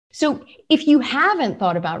So if you haven't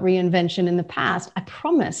thought about reinvention in the past, I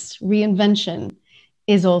promise reinvention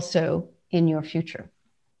is also in your future.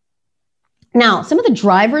 Now, some of the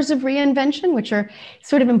drivers of reinvention, which are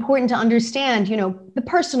sort of important to understand, the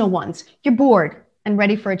personal ones. You're bored and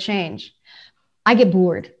ready for a change. I get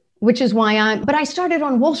bored, which is why but I started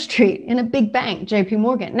on Wall Street in a big bank, JP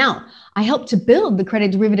Morgan. Now, I helped to build the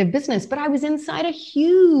credit derivative business, but I was inside a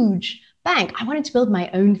huge bank. I wanted to build my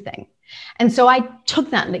own thing. And so I took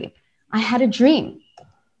that leap. I had a dream.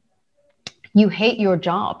 You hate your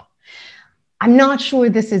job. I'm not sure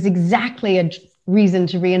this is exactly a reason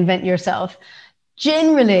to reinvent yourself.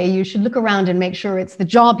 Generally, you should look around and make sure it's the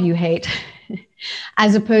job you hate,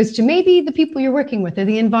 as opposed to maybe the people you're working with or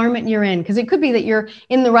the environment you're in, because it could be that you're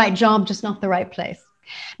in the right job, just not the right place.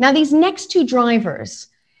 Now, these next two drivers,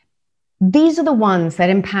 these are the ones that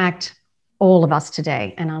impact all of us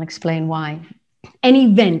today, and I'll explain why. An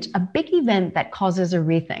event, a big event that causes a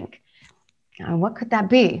rethink. What could that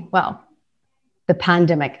be? Well, the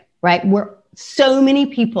pandemic, right? So many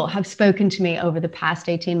people have spoken to me over the past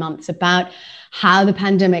 18 months about how the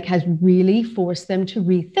pandemic has really forced them to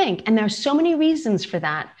rethink. And there are so many reasons for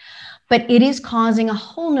that. But it is causing a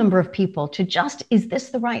whole number of people to just, is this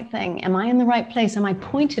the right thing? Am I in the right place? Am I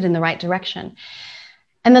pointed in the right direction?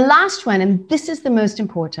 And the last one, and this is the most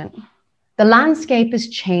important, the landscape is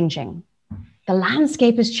changing. The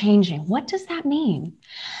landscape is changing. What does that mean?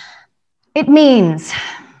 It means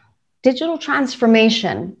digital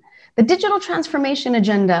transformation. The digital transformation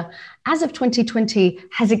agenda, as of 2020,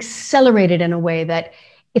 has accelerated in a way that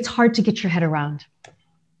it's hard to get your head around.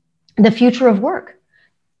 The future of work.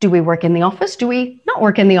 Do we work in the office? Do we not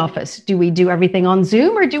work in the office? Do we do everything on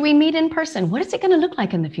Zoom or do we meet in person? What is it going to look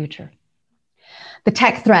like in the future? The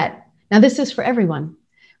tech threat. Now, this is for everyone,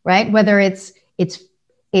 right? Whether it's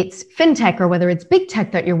fintech or whether it's big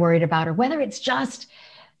tech that you're worried about, or whether it's just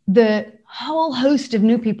the whole host of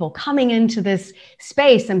new people coming into this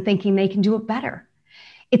space and thinking they can do it better.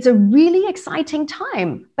 It's a really exciting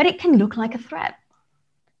time, but it can look like a threat.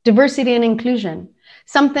 Diversity and inclusion,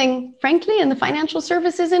 something, frankly, in the financial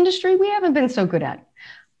services industry, we haven't been so good at.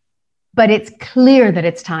 But it's clear that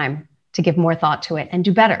it's time to give more thought to it and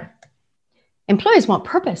do better. Employees want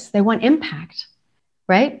purpose. They want impact,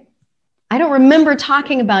 right? I don't remember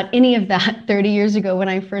talking about any of that 30 years ago when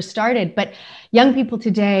I first started, but young people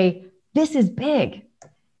today, this is big.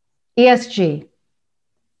 ESG.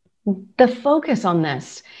 The focus on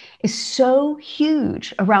this is so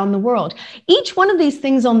huge around the world. Each one of these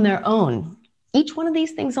things on their own,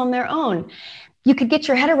 you could get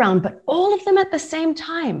your head around, but all of them at the same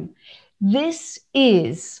time. This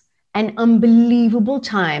is an unbelievable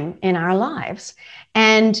time in our lives.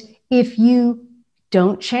 And if you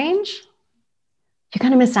don't change, you're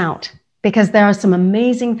going to miss out, because there are some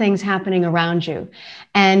amazing things happening around you.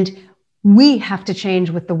 And we have to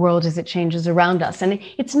change with the world as it changes around us. And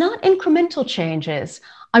it's not incremental changes.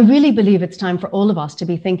 I really believe it's time for all of us to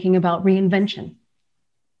be thinking about reinvention.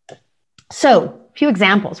 So, a few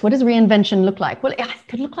examples. What does reinvention look like? Well, it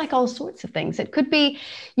could look like all sorts of things. It could be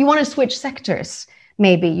you want to switch sectors.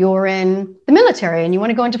 Maybe you're in the military and you want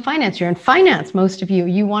to go into finance. You're in finance, most of you.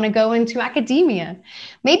 You want to go into academia.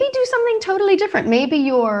 Maybe do something totally different. Maybe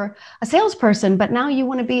you're a salesperson, but now you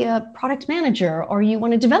want to be a product manager, or you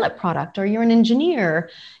want to develop product, or you're an engineer,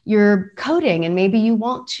 you're coding, and maybe you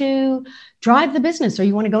want to drive the business, or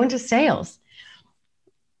you want to go into sales.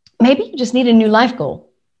 Maybe you just need a new life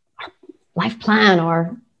goal, or life plan,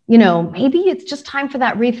 or, maybe it's just time for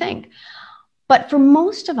that rethink. But for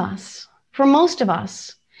most of us,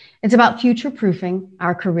 it's about future-proofing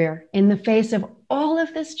our career in the face of all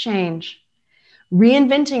of this change,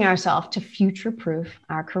 reinventing ourselves to future-proof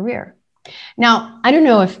our career. Now, I don't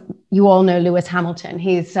know if you all know Lewis Hamilton.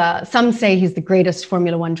 He's some say he's the greatest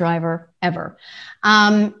Formula One driver ever.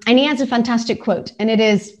 And he has a fantastic quote, and it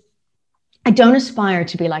is, "I don't aspire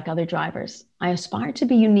to be like other drivers. I aspire to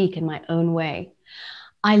be unique in my own way."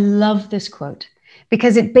 I love this quote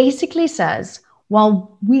because it basically says,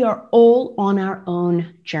 while we are all on our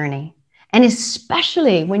own journey, and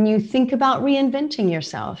especially when you think about reinventing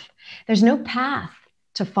yourself, there's no path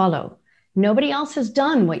to follow. Nobody else has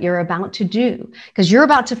done what you're about to do, because you're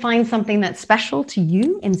about to find something that's special to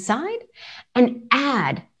you inside and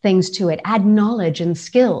add things to it, add knowledge and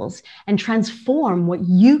skills, and transform what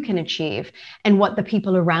you can achieve and what the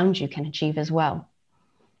people around you can achieve as well.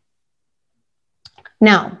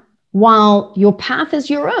 Now, while your path is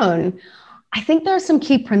your own, I think there are some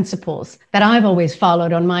key principles that I've always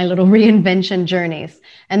followed on my little reinvention journeys,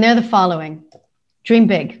 and they're the following. Dream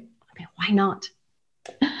big. Why not?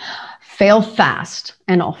 Fail fast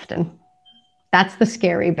and often. That's the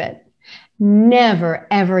scary bit. Never,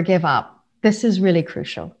 ever give up. This is really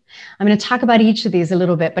crucial. I'm going to talk about each of these a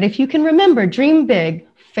little bit, but if you can remember, dream big,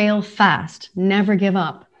 fail fast, never give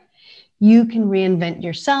up. You can reinvent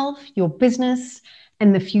yourself, your business,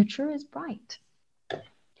 and the future is bright.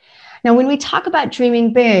 Now, when we talk about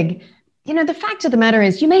dreaming big, the fact of the matter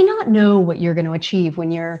is you may not know what you're going to achieve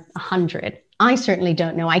when you're 100. I certainly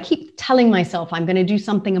don't know. I keep telling myself I'm going to do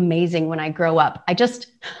something amazing when I grow up. I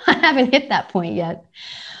haven't hit that point yet.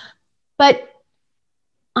 But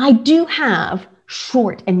I do have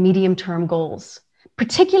short and medium-term goals,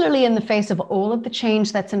 particularly in the face of all of the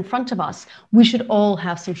change that's in front of us. We should all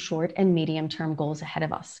have some short and medium-term goals ahead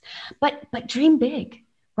of us. But dream big,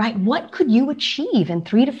 right? What could you achieve in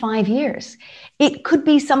 3 to 5 years? It could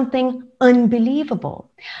be something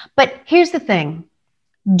unbelievable. But here's the thing.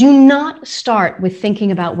 Do not start with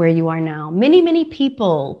thinking about where you are now. Many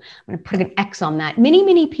people, I'm going to put an X on that.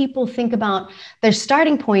 Many people think about their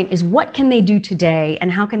starting point is what can they do today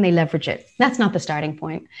and how can they leverage it? That's not the starting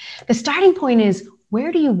point. The starting point is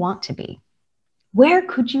where do you want to be? Where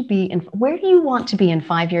could you be and where do you want to be in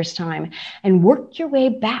 5 years' time? And work your way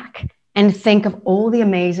back and think of all the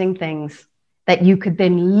amazing things that you could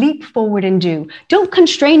then leap forward and do. Don't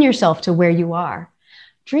constrain yourself to where you are.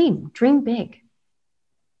 Dream big.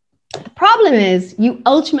 The problem is you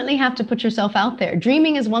ultimately have to put yourself out there.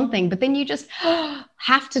 Dreaming is one thing, but then you just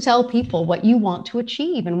have to tell people what you want to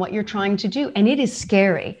achieve and what you're trying to do. And it is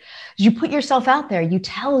scary. As you put yourself out there, you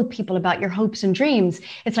tell people about your hopes and dreams.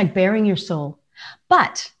 It's like bearing your soul.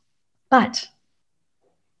 But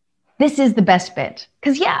this is the best bit.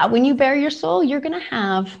 Because when you bare your soul,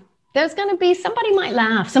 there's going to be, somebody might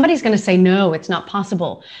laugh. Somebody's going to say, no, it's not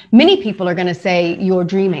possible. Many people are going to say, you're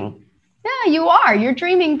dreaming. Yeah, you are. You're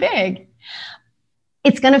dreaming big.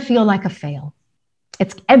 It's going to feel like a fail.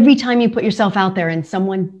 It's every time you put yourself out there and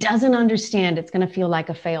someone doesn't understand, it's going to feel like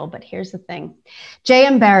a fail. But here's the thing.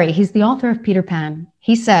 J.M. Barrie, he's the author of Peter Pan.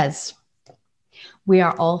 He says, we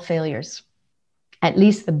are all failures. At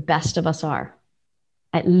least the best of us are.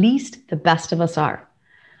 At least the best of us are.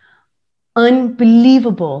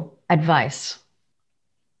 Unbelievable advice.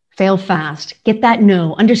 Fail fast. Get that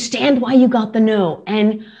no. Understand why you got the no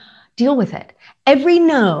and deal with it. Every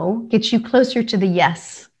no gets you closer to the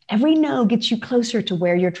yes. Every no gets you closer to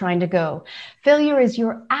where you're trying to go. Failure is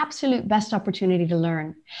your absolute best opportunity to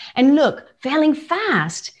learn. And look, failing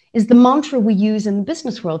fast is the mantra we use in the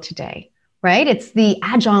business world today, right? It's the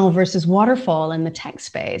agile versus waterfall in the tech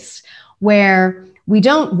space, where we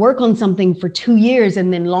don't work on something for 2 years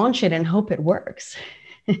and then launch it and hope it works.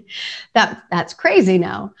 That's crazy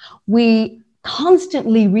now. We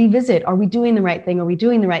constantly revisit, are we doing the right thing? Are we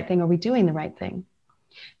doing the right thing? Are we doing the right thing?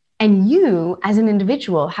 And you, as an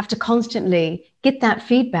individual, have to constantly get that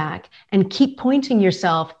feedback and keep pointing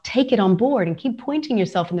yourself, take it on board and keep pointing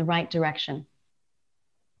yourself in the right direction.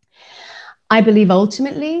 I believe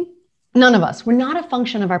ultimately, none of us, we're not a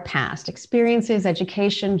function of our past experiences,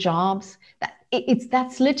 education, jobs.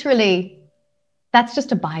 That's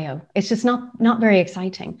just a bio. It's just not very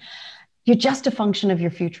exciting. You're just a function of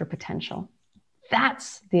your future potential.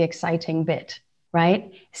 That's the exciting bit,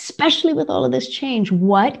 right? Especially with all of this change.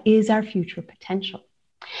 What is our future potential?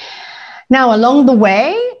 Now, along the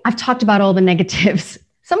way, I've talked about all the negatives.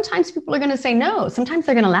 Sometimes people are going to say no. Sometimes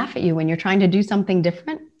they're going to laugh at you when you're trying to do something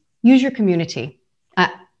different. Use your community.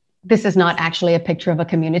 This is not actually a picture of a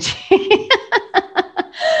community,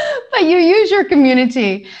 but you use your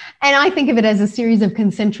community. And I think of it as a series of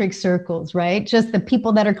concentric circles, right? Just the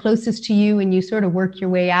people that are closest to you, and you sort of work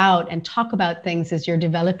your way out and talk about things as you're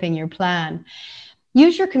developing your plan.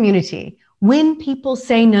 Use your community. When people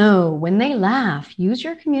say no, when they laugh, use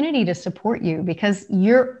your community to support you, because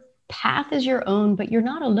your path is your own, but you're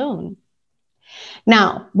not alone.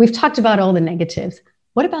 Now, we've talked about all the negatives.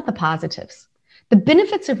 What about the positives? The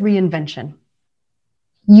benefits of reinvention.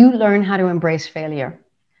 You learn how to embrace failure.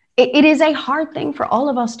 It is a hard thing for all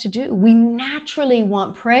of us to do. We naturally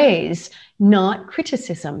want praise, not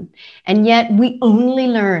criticism. And yet we only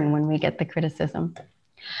learn when we get the criticism.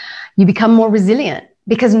 You become more resilient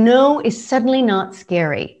because no is suddenly not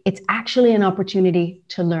scary. It's actually an opportunity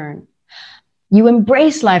to learn. You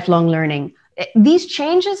embrace lifelong learning. These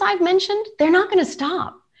changes I've mentioned, they're not going to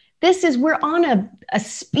stop. We're on a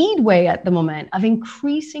speedway at the moment of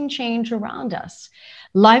increasing change around us.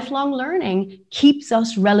 Lifelong learning keeps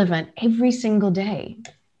us relevant every single day.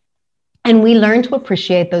 And we learn to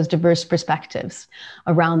appreciate those diverse perspectives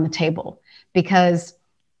around the table, because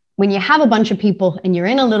when you have a bunch of people and you're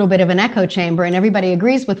in a little bit of an echo chamber and everybody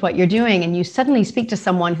agrees with what you're doing, and you suddenly speak to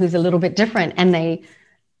someone who's a little bit different and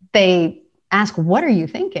they ask, what are you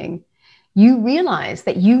thinking? You realized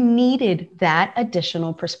that you needed that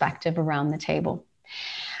additional perspective around the table.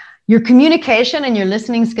 Your communication and your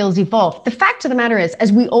listening skills evolve. The fact of the matter is,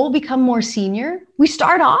 as we all become more senior, we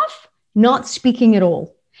start off not speaking at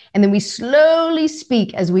all. And then we slowly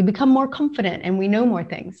speak as we become more confident and we know more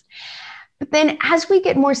things. But then as we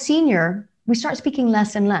get more senior, we start speaking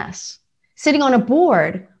less and less. Sitting on a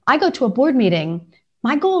board, I go to a board meeting.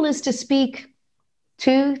 My goal is to speak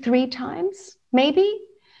 2-3 times, maybe.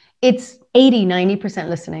 It's 80-90%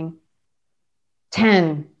 listening,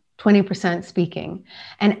 10-20% speaking,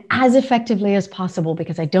 and as effectively as possible,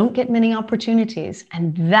 because I don't get many opportunities.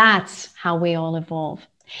 And that's how we all evolve.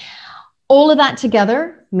 All of that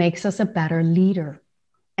together makes us a better leader.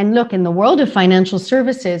 And look, in the world of financial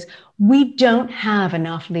services, we don't have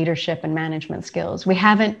enough leadership and management skills. We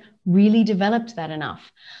haven't really developed that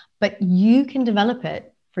enough, but you can develop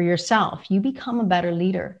it for yourself. You become a better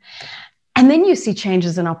leader. And then you see change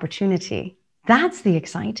as an opportunity. That's the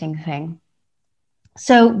exciting thing.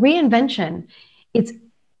 So reinvention, it's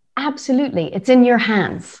in your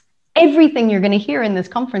hands. Everything you're going to hear in this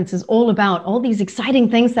conference is all about all these exciting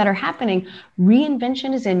things that are happening.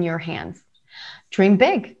 Reinvention is in your hands. Dream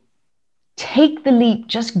big. Take the leap.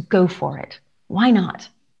 Just go for it. Why not?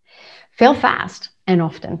 Fail fast and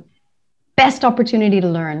often. Best opportunity to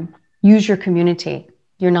learn. Use your community.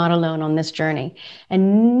 You're not alone on this journey.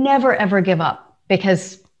 And never, ever give up,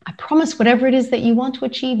 because I promise whatever it is that you want to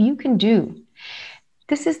achieve, you can do.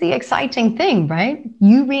 This is the exciting thing, right?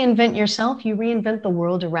 You reinvent yourself, you reinvent the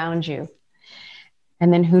world around you.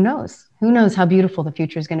 And then who knows? Who knows how beautiful the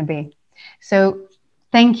future is going to be? So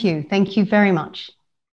thank you. Thank you very much.